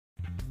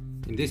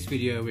In this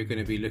video we're going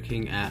to be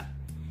looking at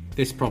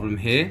this problem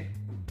here.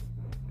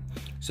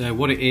 So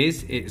what it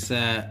is, it's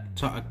a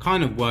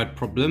kind of word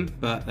problem,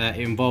 but it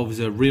involves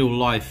a real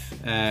life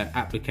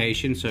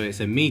application. So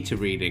it's a meter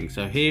reading.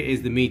 So here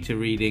is the meter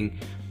reading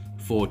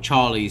for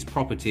Charlie's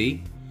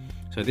property.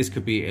 So this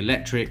could be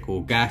electric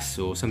or gas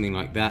or something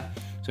like that.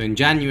 So in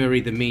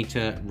January the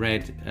meter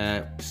read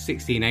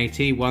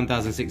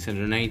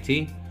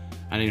 1680,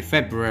 and in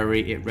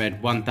February it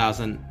read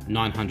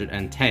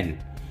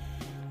 1910.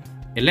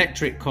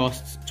 Electric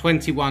costs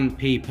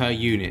 21p per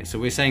unit. So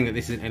we're saying that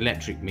this is an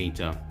electric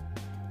meter.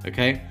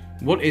 Okay,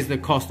 what is the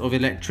cost of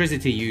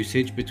electricity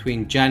usage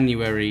between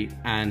January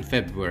and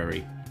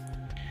February?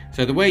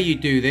 So the way you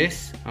do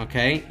this,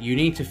 okay, you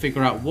need to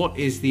figure out what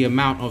is the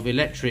amount of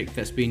electric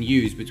that's been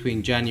used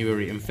between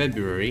January and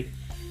February.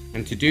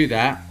 And to do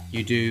that,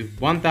 you do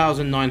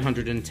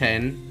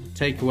 1910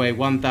 take away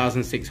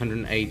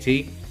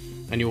 1680,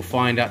 and you'll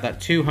find out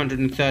that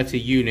 230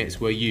 units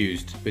were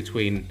used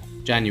between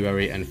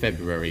January and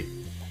February.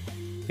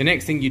 The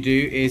next thing you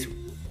do is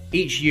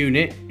each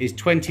unit is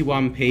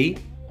 21p.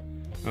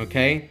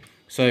 Okay,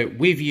 so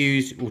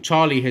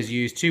Charlie has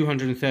used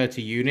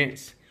 230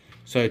 units.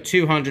 So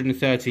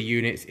 230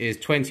 units is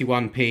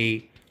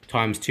 21p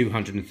times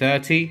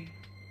 230.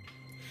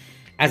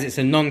 As it's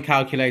a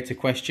non-calculator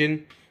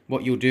question,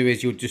 what you'll do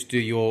is you'll just do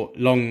your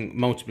long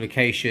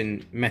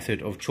multiplication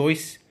method of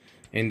choice.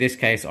 In this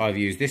case, I've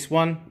used this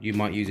one. You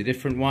might use a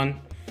different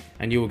one.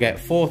 And you will get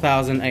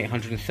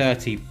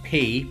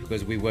 4,830p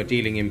because we were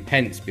dealing in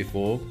pence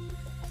before.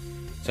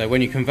 So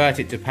when you convert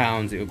it to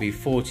pounds, it will be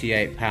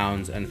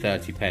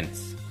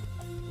 £48.30.